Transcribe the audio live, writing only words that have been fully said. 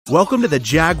Welcome to the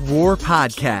Jaguar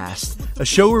Podcast, a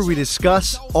show where we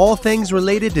discuss all things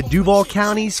related to Duval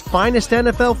County's finest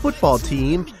NFL football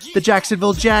team, the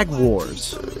Jacksonville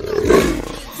Jaguars.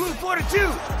 Blue 42,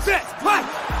 set, play!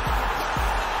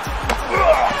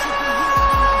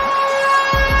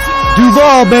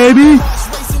 Duval, baby!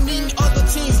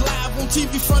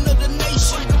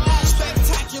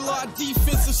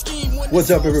 What's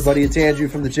up, everybody? It's Andrew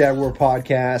from the Jaguar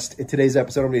Podcast. In today's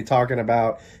episode, I'm going to be talking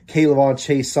about LAVON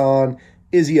Chaisson.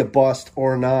 Is he a bust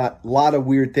or not? A lot of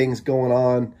weird things going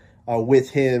on with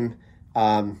him.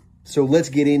 So let's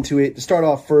get into it. To start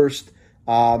off first,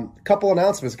 a couple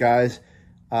announcements, guys.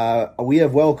 We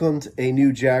have welcomed a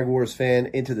new Jaguars fan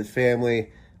into the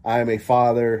family. I am a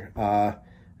father,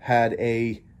 had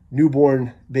a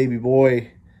newborn baby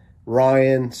boy,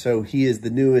 Ryan, so he is the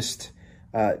newest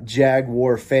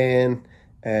Jaguar fan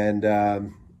and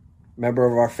member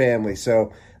of our family.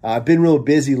 So I've been real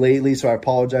busy lately, so I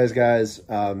apologize, guys.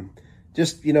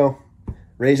 Just,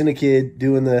 raising a kid,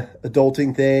 doing the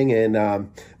adulting thing, and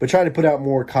but trying to put out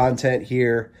more content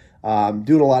here.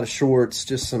 Doing a lot of shorts,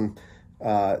 just some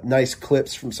nice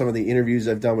clips from some of the interviews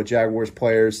I've done with Jaguars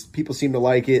players. People seem to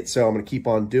like it, so I'm going to keep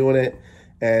on doing it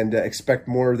and expect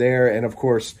more there. And, of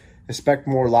course, expect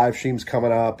more live streams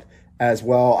coming up as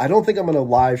well. I don't think I'm going to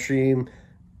live stream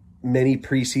many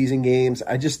preseason games.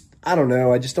 I don't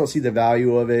know. I just don't see the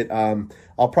value of it.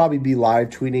 I'll probably be live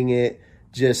tweeting it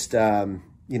just,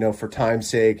 for time's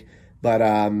sake. But,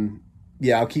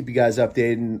 yeah, I'll keep you guys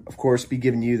updated and, of course, be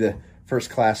giving you the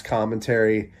first-class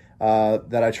commentary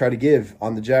that I try to give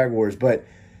on the Jaguars. But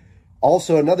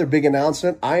also another big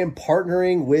announcement, I am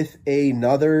partnering with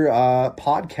another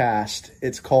podcast.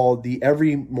 It's called the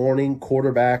Every Morning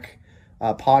Quarterback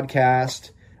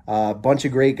podcast. A bunch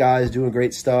of great guys doing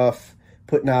great stuff,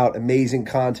 putting out amazing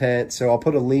content. So I'll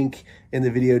put a link in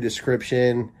the video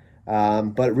description.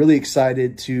 But really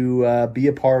excited to be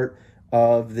a part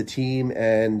of the team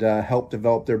and help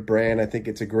develop their brand. I think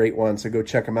it's a great one, so go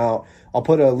check them out. I'll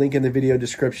put a link in the video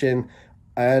description.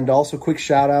 And also quick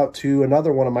shout out to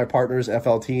another one of my partners,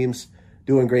 FL Teams,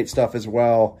 doing great stuff as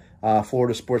well.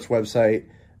 Florida sports website,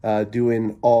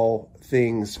 doing all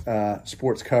things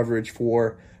sports coverage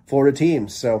for Florida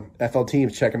teams. So FL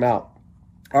Teams, check them out.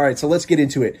 All right, so let's get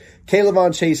into it.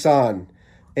 LAVON Chaisson,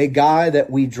 a guy that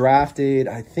we drafted,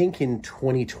 I think, in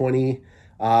 2020,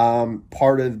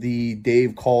 part of the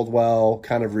Dave Caldwell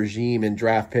kind of regime and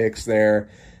draft picks there.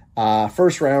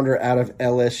 First rounder out of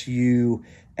LSU,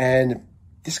 and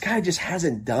this guy just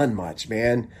hasn't done much,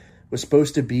 man. Was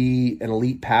supposed to be an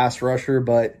elite pass rusher,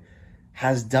 but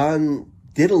has done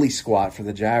diddly squat for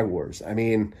the Jaguars. I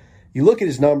mean, you look at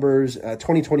his numbers,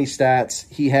 2020 stats,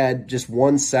 he had just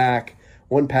one sack,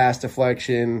 one pass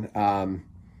deflection. I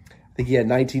think he had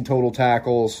 19 total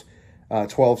tackles,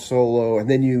 12 solo. And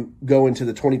then you go into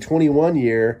the 2021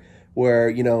 year where,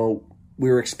 we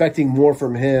were expecting more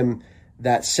from him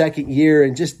that second year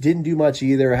and just didn't do much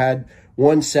either. Had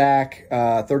one sack,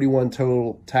 31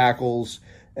 total tackles,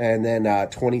 and then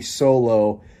 20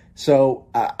 solo. So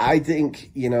I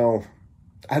think,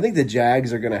 I think the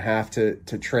Jags are going to have to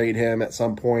trade him at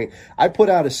some point. I put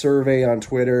out a survey on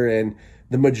Twitter, and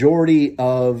the majority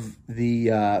of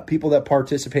the people that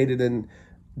participated in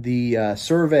the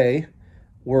survey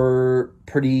were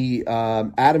pretty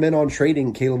adamant on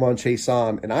trading LAVON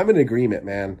Chaisson, and I'm in agreement,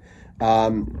 man.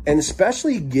 And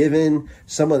especially given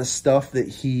some of the stuff that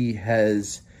he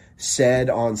has said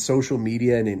on social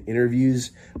media and in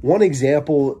interviews. One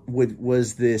example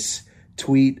was this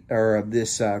tweet or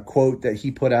this quote that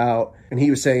he put out, and he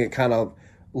was saying it kind of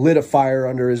lit a fire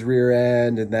under his rear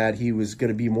end and that he was going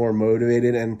to be more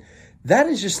motivated. And that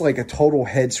is just like a total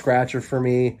head scratcher for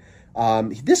me.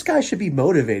 This guy should be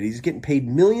motivated. He's getting paid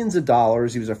millions of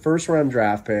dollars. He was a first-round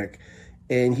draft pick,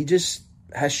 and he just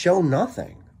has shown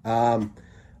nothing.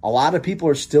 A lot of people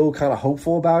are still kind of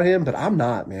hopeful about him, but I'm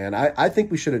not, man. I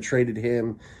think we should have traded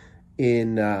him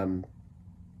in,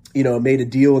 made a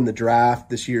deal in the draft,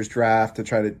 this year's draft, to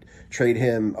try to trade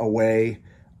him away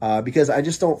because I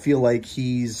just don't feel like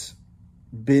he's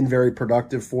been very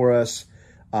productive for us.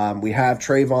 We have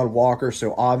Trayvon Walker,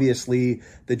 so obviously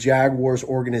the Jaguars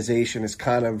organization is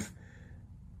kind of,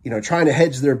 trying to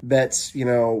hedge their bets,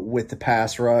 with the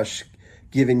pass rush,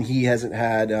 given he hasn't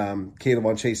had,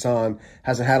 LAVON Chaisson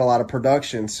hasn't had a lot of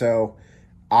production. So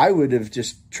I would have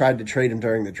just tried to trade him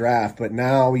during the draft. But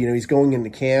now, he's going into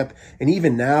camp, and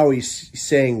even now he's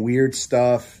saying weird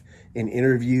stuff in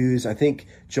interviews. I think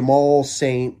Jamal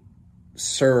St.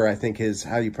 Cyr, I think is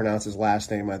how you pronounce his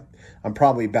last name. I'm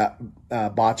probably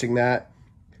botching that.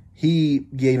 He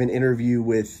gave an interview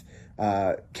with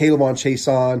LAVON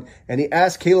Chaisson, and he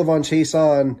asked LAVON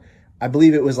Chaisson I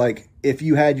believe it was like, if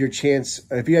you had your choice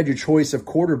of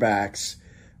quarterbacks,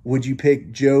 would you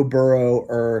pick Joe Burrow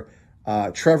or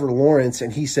Trevor Lawrence?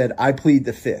 And he said, I plead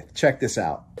the fifth. Check this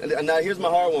out. Now, here's my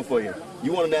hard one for you.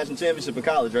 You won a national championship in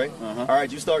college, right? All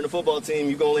right, you starting the football team.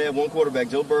 You can only have one quarterback,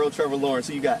 Joe Burrow, Trevor Lawrence.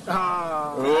 Who you got?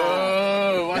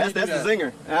 That's the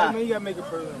zinger. Hey, man, you got to make it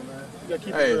personal, man. You got to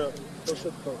keep it real. Don't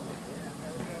sugarcoat.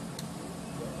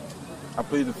 I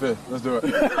plead the fifth. Let's do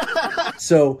it.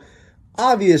 So,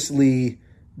 obviously,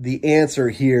 the answer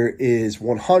here is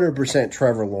 100%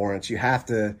 Trevor Lawrence. You have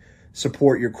to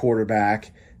support your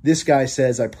quarterback. This guy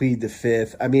says, I plead the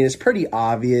fifth. I mean, it's pretty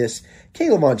obvious.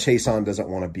 LAVON Chaisson doesn't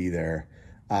want to be there.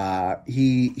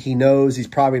 He knows he's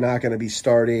probably not going to be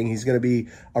starting. He's going to be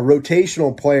a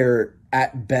rotational player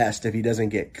at best if he doesn't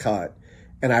get cut.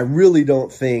 And I really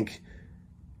don't think,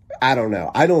 I don't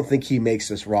know. I don't think he makes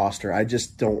this roster. I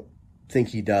just don't think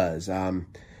he does.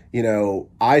 You know,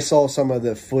 I saw some of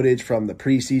the footage from the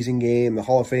preseason game, the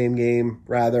Hall of Fame game,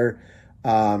 rather.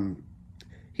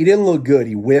 He didn't look good.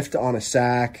 He whiffed on a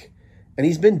sack, and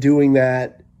he's been doing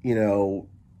that, you know,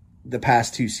 the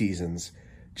past 2 seasons.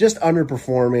 Just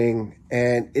underperforming,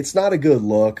 and it's not a good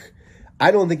look.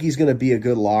 I don't think he's going to be a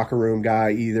good locker room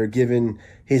guy either, given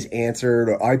his answer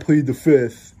to, I plead the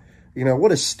fifth. You know,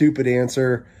 what a stupid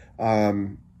answer.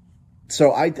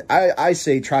 So I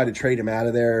say try to trade him out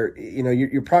of there. You know,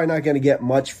 you're probably not going to get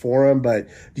much for him, but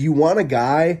do you want a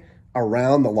guy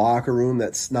around the locker room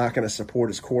that's not going to support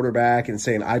his quarterback and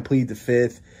saying, I plead the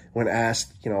fifth, when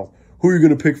asked, you know, who are you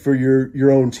going to pick for your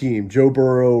own team, Joe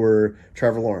Burrow or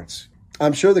Trevor Lawrence?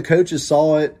 I'm sure the coaches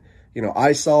saw it. You know,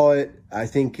 I saw it. I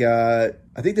think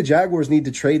the Jaguars need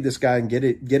to trade this guy and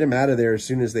get him out of there as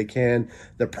soon as they can.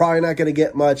 They're probably not going to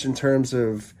get much in terms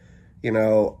of, you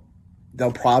know,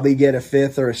 they'll probably get a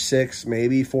fifth or a sixth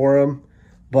maybe for him,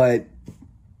 but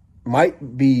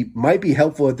might be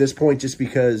helpful at this point just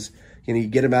because, you know, you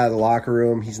get him out of the locker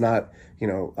room. He's not, you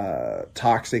know,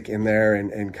 toxic in there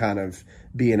and kind of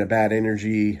being a bad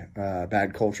energy,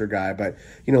 bad culture guy. But,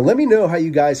 you know, let me know how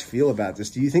you guys feel about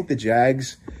this. Do you think the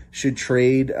Jags should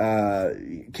trade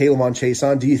LAVON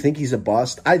Chaisson? Do you think he's a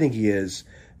bust? I think he is.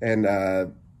 And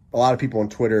a lot of people on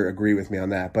Twitter agree with me on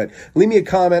that. But leave me a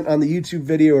comment on the YouTube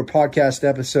video or podcast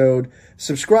episode.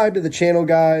 Subscribe to the channel,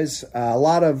 guys. A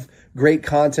lot of great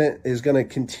content is going to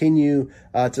continue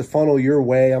to funnel your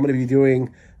way. I'm going to be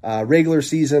doing regular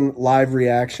season live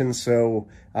reactions, so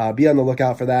be on the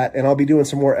lookout for that. And I'll be doing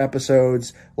some more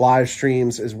episodes, live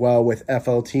streams as well with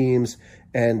FL teams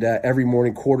and every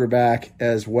morning quarterback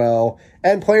as well,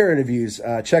 and player interviews.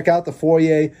 Check out the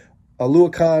Foyer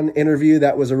Aluakon interview.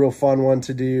 That was a real fun one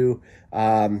to do.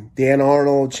 Dan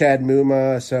Arnold, Chad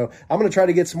Muma. So I'm going to try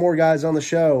to get some more guys on the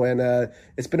show, and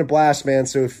it's been a blast, man.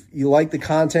 So if you like the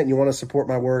content and you want to support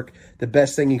my work, the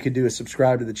best thing you could do is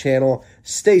subscribe to the channel.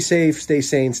 Stay safe, stay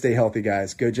sane, stay healthy,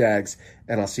 guys. Go Jags,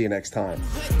 and I'll see you next time.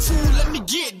 Let me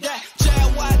get that.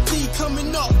 JYD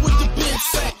coming up with the big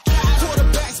sack.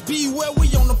 Quarterbacks beware,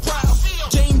 we on the prowl.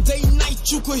 Game day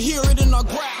night, you could hear it in our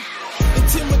growl.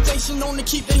 Intimidation on to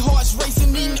keep their hearts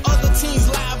racing, eating other teams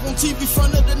live on TV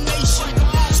front of the nation.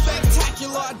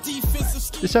 Spectacular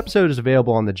defensive. This episode is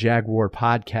available on the Jaguar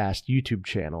Podcast YouTube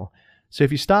channel, so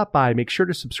if you stop by, make sure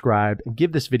to subscribe and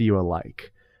give this video a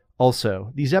like.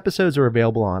 Also, these episodes are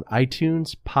available on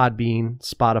iTunes, Podbean,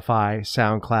 Spotify,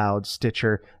 SoundCloud,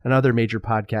 Stitcher, and other major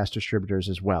podcast distributors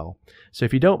as well. So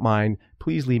if you don't mind,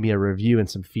 please leave me a review and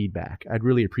some feedback. I'd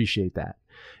really appreciate that.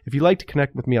 If you'd like to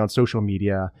connect with me on social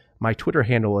media, my Twitter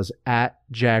handle is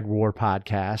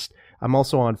 @JagWarPodcast. I'm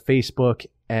also on Facebook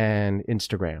and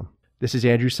Instagram. This is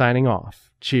Andrew signing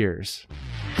off. Cheers.